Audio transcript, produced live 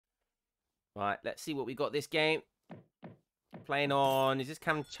Right, let's see what we got this game. Playing on, is this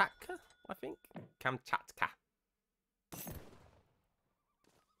Kamchatka? I think. Kamchatka.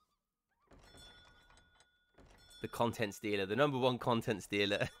 The content stealer. The #1 content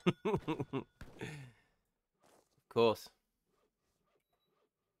stealer. Of course.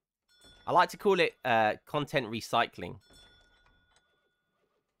 I like to call it content recycling.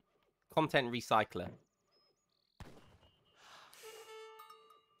 Content recycler.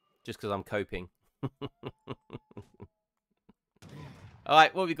 Just because I'm coping.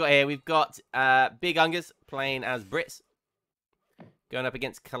 Alright, what have we got here? We've got Big Ungus playing as Brits. Going up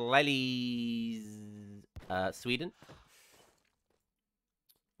against Kaleli's Sweden.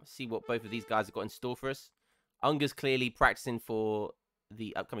 Let's see what both of these guys have got in store for us. Ungus clearly practicing for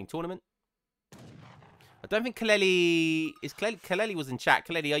the upcoming tournament. I don't think Kaleli... Kaleli was in chat.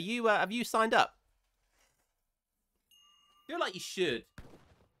 Kaleli, are you, have you signed up? I feel like you should.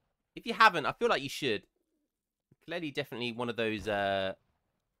 If you haven't, I feel like you should. Kaleli definitely one of those kind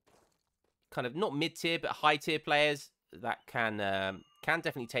of not mid-tier but high-tier players that can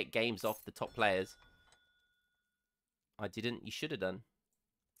definitely take games off the top players. I didn't. You should have done.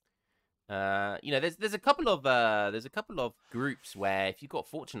 You know, there's a couple of groups where if you got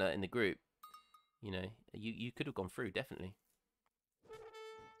fortunate in the group, you know, you could have gone through definitely.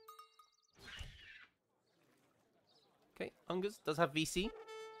 Okay, Ungus does have VC,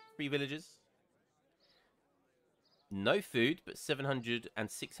 3 villagers. No food, but 700 and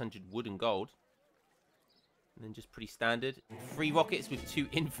 600 wood and gold. And then just pretty standard. 3 rockets with 2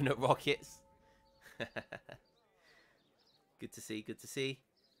 infinite rockets. Good to see, good to see.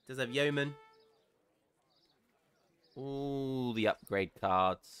 Does have Yeoman. All the upgrade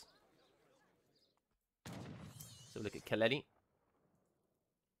cards. So look at Kaleli.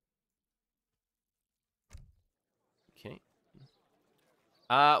 Okay.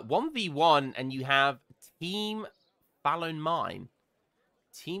 1v1 and you have Team Fallon Mine.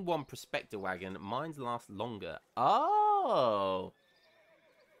 Team 1 Prospector Wagon. Mines last longer. Oh.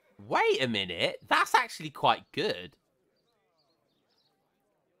 Wait a minute. That's actually quite good.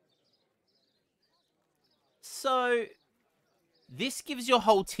 So, this gives your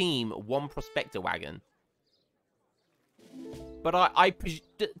whole team 1 Prospector Wagon. But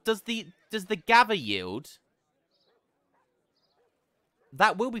does the gather yield?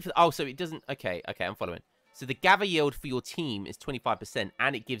 That will be for... Oh, so it doesn't... Okay, I'm following. So the gather yield for your team is 25%,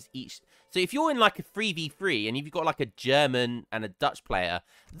 and it gives each... So if you're in like a 3v3, and you've got like a German and a Dutch player,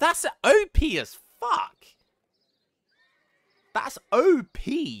 that's OP as fuck. That's OP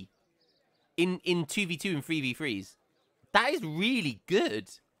in 2v2 and 3v3s. That is really good.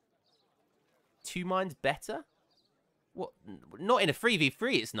 2 mines better? What? Not in a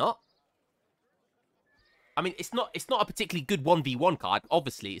 3v3, it's not. I mean, it's not a particularly good 1v1 card.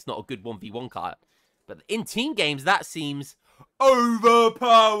 Obviously, it's not a good 1v1 card. But in team games, that seems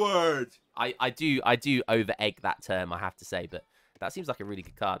overpowered. I do over-egg that term, I have to say, but that seems like a really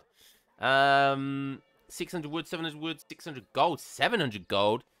good card. 600 wood, 700 wood, 600 gold, 700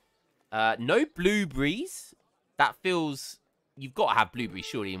 gold. No blueberries. That feels... You've got to have blueberries,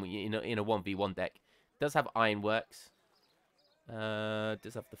 surely, in a 1v1 deck. Does have ironworks.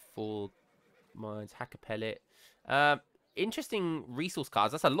 Does have the 4 mines, hacker pellet. Interesting resource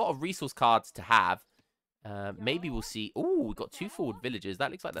cards. That's a lot of resource cards to have. Maybe we'll see. Oh, we've got 2 forward villagers.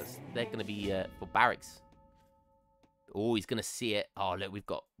 That looks like they're going to be for barracks. Oh, he's going to see it. Oh, look, we've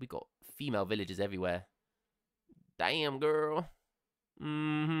got female villagers everywhere. Damn, girl.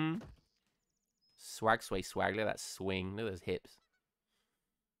 Swag, sway, swag. Look at that swing. Look at those hips.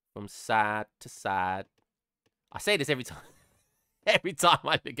 From side to side. I say this every time. Every time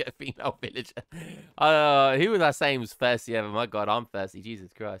I look at a female villager. Who was I saying was thirsty ever? My God, I'm thirsty. Jesus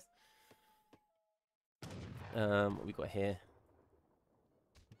Christ. What we got here?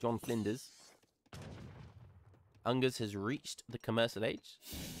 John Flinders. Ungus has reached the commercial age.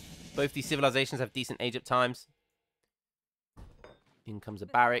 Both these civilizations have decent age up times. In comes a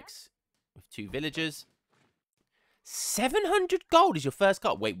barracks with 2 villagers. 700 gold is your first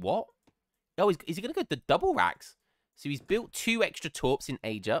card. Wait, what? Oh, is he going to go the double racks? So he's built 2 extra torps in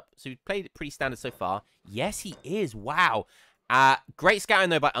age up. So he's played it pretty standard so far. Yes, he is. Wow. Great scouting,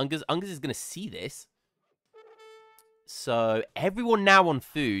 though, by Ungus. Ungus is going to see this. So everyone now on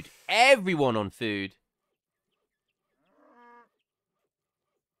food. Everyone on food.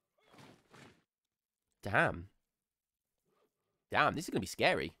 Damn. Damn, this is going to be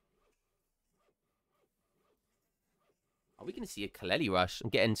scary. Are we going to see a Kaleli rush? I'm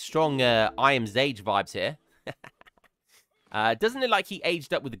getting strong I Am Zage vibes here. Doesn't look like he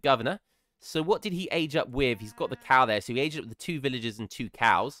aged up with the governor. So what did he age up with? He's got the cow there. So he aged up with the 2 villagers and 2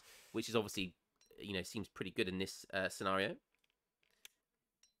 cows. which is obviously, you know, seems pretty good in this scenario.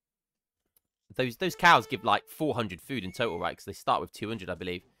 Those cows give like 400 food in total, right? Because they start with 200, I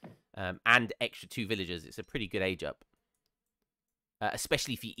believe, and extra 2 villagers. It's a pretty good age up,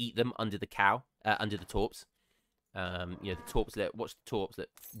 especially if you eat them under the cow, under the torps. You know, the torps. Watch the torps. That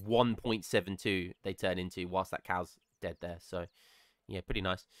 1.72 they turn into whilst that cow's dead there. So, yeah, pretty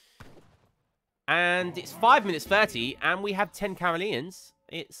nice. And it's 5 minutes 30, and we have 10 Caroleans.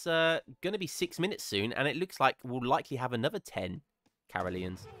 It's gonna be 6 minutes soon, and it looks like we'll likely have another 10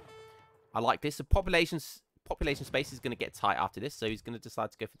 Caroleans. I like this. The population space is going to get tight after this, so he's going to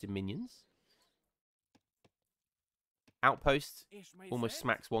decide to go for Dominions. Outpost almost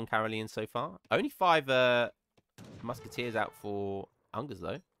smacks 1 Carolean so far. Only 5 Musketeers out for Ungers,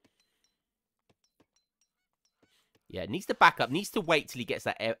 though. Yeah, needs to back up. Needs to wait till he gets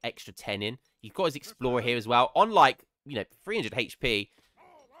that extra 10 in. He's got his Explorer here as well. On, like, you know, 300 HP,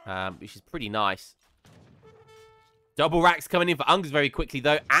 which is pretty nice. Double racks coming in for Ungers very quickly,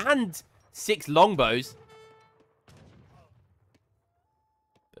 though. And 6 longbows.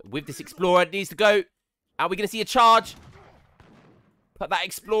 With this Explorer, it needs to go. Are we going to see a charge? Put that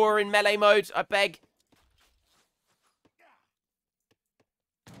Explorer in melee mode, I beg.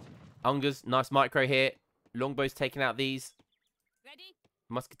 Ungers, nice micro here. Longbows taking out these. Ready?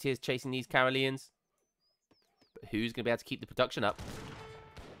 Musketeers chasing these Caroleans. But who's going to be able to keep the production up?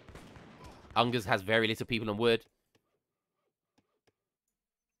 Ungers has very little people on wood.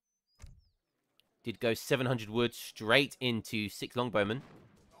 Did go 700 wood straight into 6 longbowmen.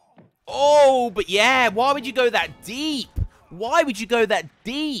 Oh, but yeah, why would you go that deep? Why would you go that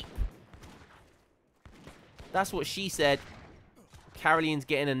deep? That's what she said. Carolean's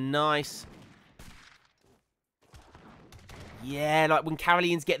getting a nice... Yeah, like when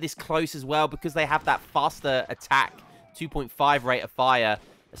Caroleans get this close as well, because they have that faster attack, 2.5 rate of fire,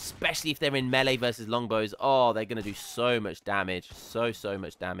 especially if they're in melee versus longbows. Oh, they're going to do so much damage. So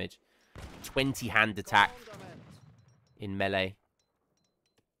much damage. 20 hand attack in melee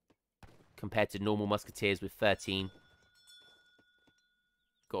compared to normal musketeers with 13.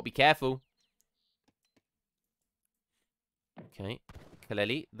 Gotta be careful. Okay,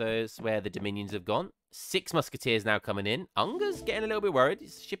 Kaleli, there's where the Dominions have gone. 6 musketeers now coming in. Unger's getting a little bit worried.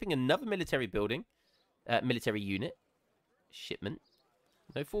 He's shipping another military building, military unit shipment.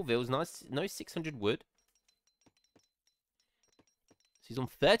 No 4 vills, nice. No 600 wood. He's on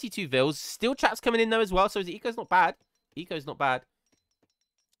 32 vills. Steel traps coming in though as well. So his eco's not bad. Eco's not bad.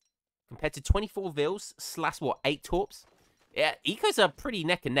 Compared to 24 vills / what, 8 torps. Yeah, ecos are pretty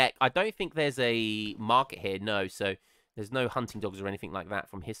neck and neck. I don't think there's a market here. No, so there's no hunting dogs or anything like that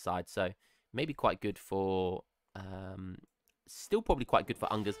from his side. So maybe quite good for... still probably quite good for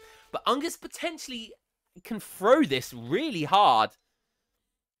Ungers. But Ungers potentially can throw this really hard.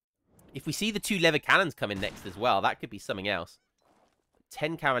 If we see the 2 lever cannons come in next as well, that could be something else.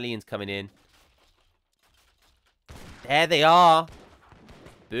 10 Caroleans coming in. There they are.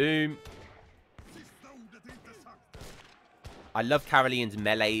 Boom. I love Carolean's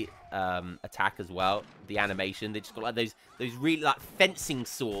melee attack as well. The animation. They just got like those really like fencing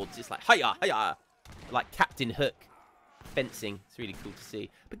swords. It's like hiya, hiya. Like Captain Hook fencing. It's really cool to see.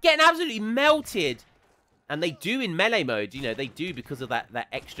 But getting absolutely melted. And they do in melee mode. You know, they do because of that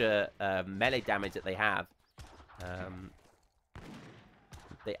extra melee damage that they have.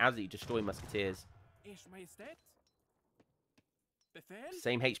 They absolutely destroy musketeers.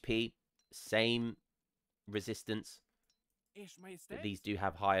 Same HP, same resistance. But these do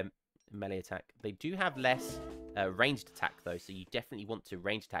have higher melee attack. They do have less ranged attack, though, so you definitely want to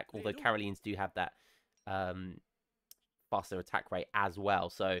range attack. Although Caroleans do have that faster attack rate as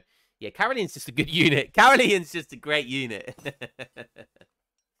well. So, yeah, Carolean's just a good unit. Carolean's just a great unit.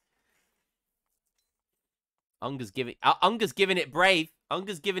 Unger's giving it brave.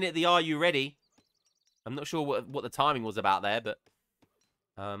 Unger's giving it the "Are you ready?" I'm not sure what the timing was about there, but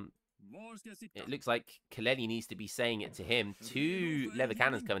it looks like Kaleli needs to be saying it to him. 2 leather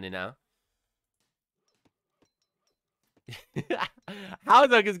cannons coming in now. How is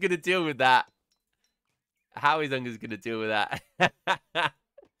Ungers going to deal with that? How is Ungers going to deal with that?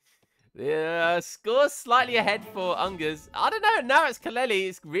 The score's slightly ahead for Ungers. I don't know. Now it's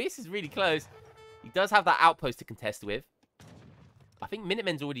Kaleli. Reese is really close. He does have that outpost to contest with. I think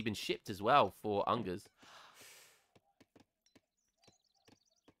Minutemen's already been shipped as well for Ungers.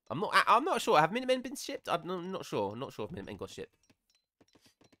 I'm not sure. Have Minutemen been shipped? I'm not sure. I'm not sure if Minutemen got shipped.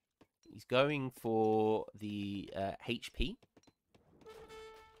 He's going for the HP.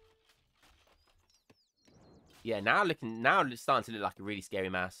 Yeah, now it's starting to look like a really scary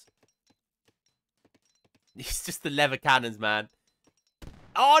mass. It's just the lever cannons, man.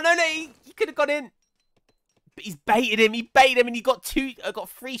 Oh, no, no. He could have gone in. But he's baited him. He baited him, and he got got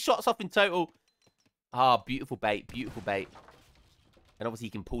 3 shots off in total. Ah, oh, beautiful bait. Beautiful bait. And obviously,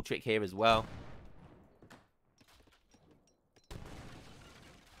 he can pull trick here as well.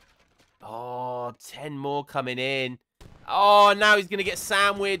 Oh, 10 more coming in. Oh, now he's going to get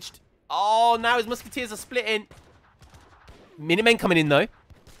sandwiched. Oh, now his Musketeers are splitting. Minutemen coming in, though.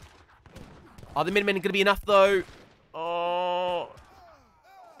 Are the Minutemen going to be enough, though? Oh.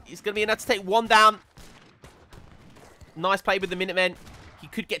 He's going to be enough to take 1 down. Nice play with the Minutemen. He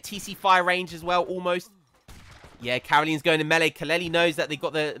could get TC fire range as well, almost. Yeah, Caroline's going to melee. Kaleli knows that they've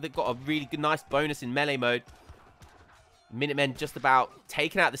got a really good, nice bonus in melee mode. Minutemen just about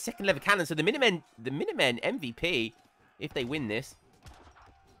taking out the second lever cannon. So the Minutemen MVP, if they win this.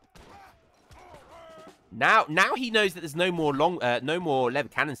 Now he knows that there's no more lever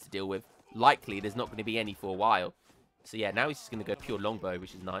cannons to deal with. Likely there's not going to be any for a while. So yeah, now he's just going to go pure longbow,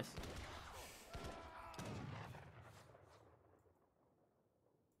 which is nice.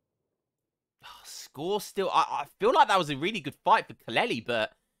 Score still... I feel like that was a really good fight for Kaleli,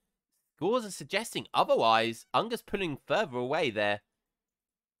 but scores are suggesting otherwise. Unga's pulling further away there.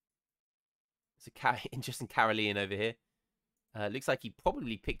 It's an interesting Caroline over here. Looks like he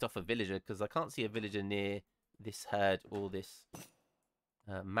probably picked off a villager, because I can't see a villager near this herd or this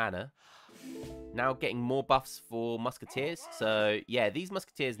manor. Now getting more buffs for Musketeers. So, yeah, these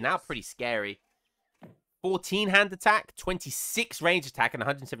Musketeers now pretty scary. 14 hand attack, 26 range attack, and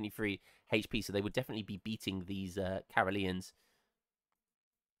 173 HP. So they would definitely be beating these Caroleans.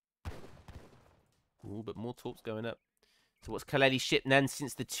 Ooh, but more torps going up. So what's Kaleli shipped then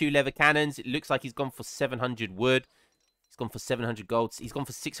since the 2 lever cannons? It looks like he's gone for 700 wood. He's gone for 700 gold. He's gone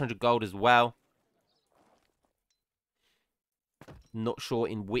for 600 gold as well. Not sure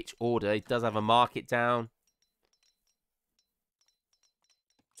in which order. He does have a market down.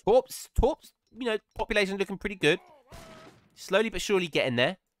 Torps, you know, population looking pretty good. Slowly but surely getting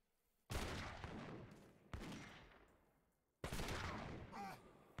there.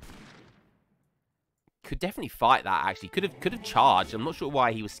 Could definitely fight that, actually. Could have charged. I'm not sure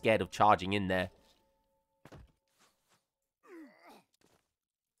why he was scared of charging in there.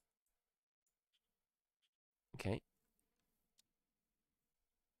 Okay.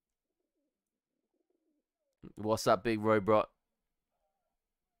 What's up, big robot?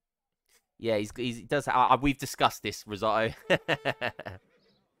 Yeah, he does. We've discussed this, Risotto.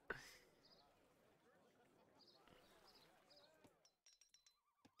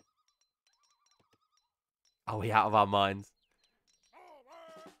 Are we out of our minds?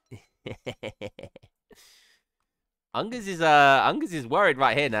 Ungas is worried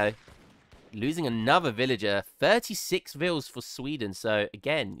right here now. Losing another villager. 36 vills for Sweden. So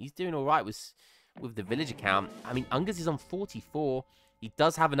again, he's doing all right with the villager count. I mean, Ungas is on 44. He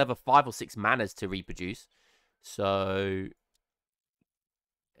does have another 5 or 6 manors to reproduce. So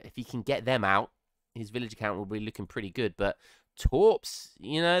if he can get them out, his villager count will be looking pretty good. But Torps,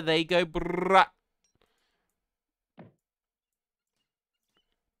 you know, they go brrrr.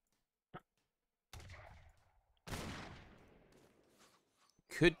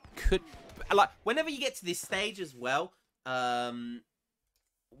 Could like whenever you get to this stage as well, when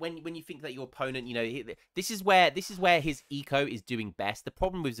you think that your opponent, you know, this is where his eco is doing best. The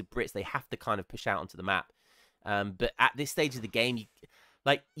problem with the Brits, they have to kind of push out onto the map. But at this stage of the game, you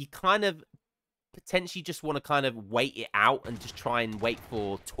kind of potentially just want to kind of wait it out and just try and wait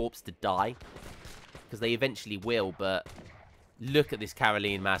for Torps to die, because they eventually will. But look at this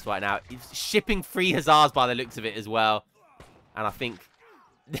Caroline mass right now. It's shipping 3 Hussars by the looks of it as well. And I think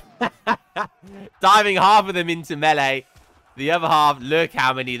diving half of them into melee. The other half, look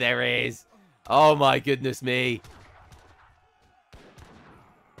how many there is. Oh my goodness me.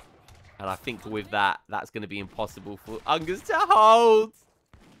 And I think with that, that's going to be impossible for Ungas to hold.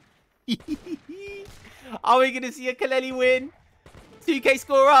 Are we going to see a Kaleli win? 2k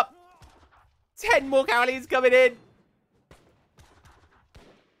score up. 10 more Carolines coming in.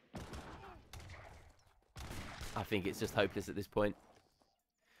 I think it's just hopeless at this point.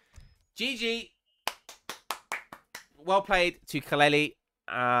 GG. Well played to Kaleli.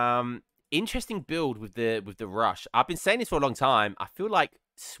 Interesting build with the rush. I've been saying this for a long time. I feel like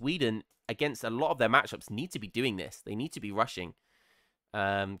Sweden, against a lot of their matchups, need to be doing this. They need to be rushing.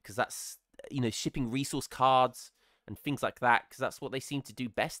 Because that's, you know, shipping resource cards and things like that. Because that's what they seem to do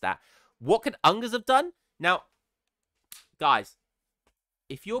best at. What could Ungas have done? Now, guys,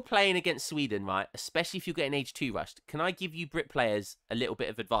 if you're playing against Sweden, right, especially if you're getting Age 2 rushed, can I give you Brit players a little bit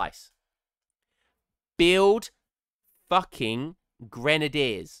of advice? Build fucking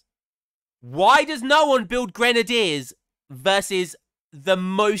Grenadiers. Why does no one build Grenadiers versus the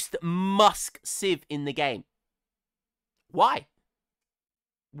most Musk civ in the game. Why?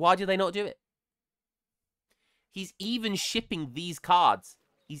 Why do they not do it? He's even shipping these cards.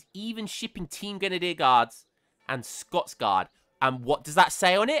 He's even shipping Team Grenadier Guards and Scots Guard. And what does that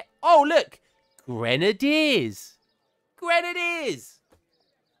say on it? Oh, look. Grenadiers. Grenadiers.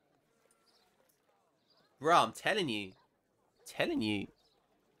 Bro, I'm telling you.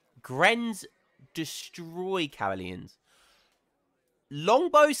 Grens destroy Cavalians.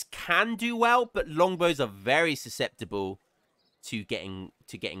 Longbows can do well, but longbows are very susceptible to getting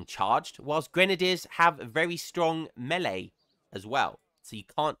charged, whilst Grenadiers have a very strong melee as well. So you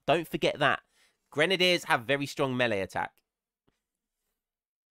don't forget that. Grenadiers have very strong melee attack.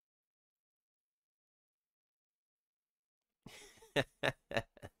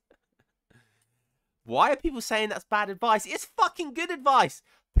 Why are people saying that's bad advice? It's fucking good advice.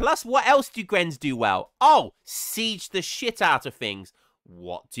 Plus, what else do Grens do well? Oh, siege the shit out of things.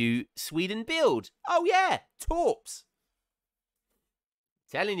 What do Sweden build? Oh, yeah, torps.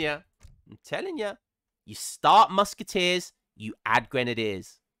 I'm telling you. You start Musketeers, you add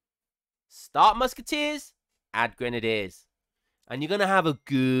Grenadiers. Start Musketeers, add Grenadiers. And you're going to have a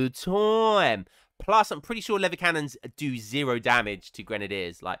good time. Plus, I'm pretty sure lever cannons do 0 damage to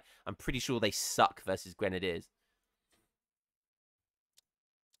Grenadiers. Like, I'm pretty sure they suck versus Grenadiers.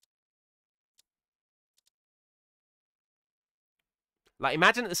 Like,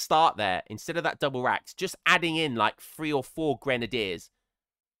 imagine at the start there, instead of that double racks, just adding in like 3 or 4 Grenadiers.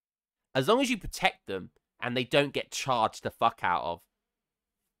 As long as you protect them and they don't get charged the fuck out of.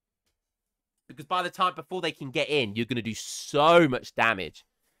 Because by the time before they can get in, you're going to do so much damage.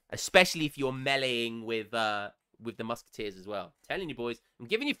 Especially if you're meleeing with the Musketeers as well. I'm telling you, boys. I'm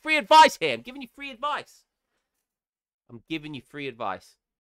giving you free advice here. I'm giving you free advice.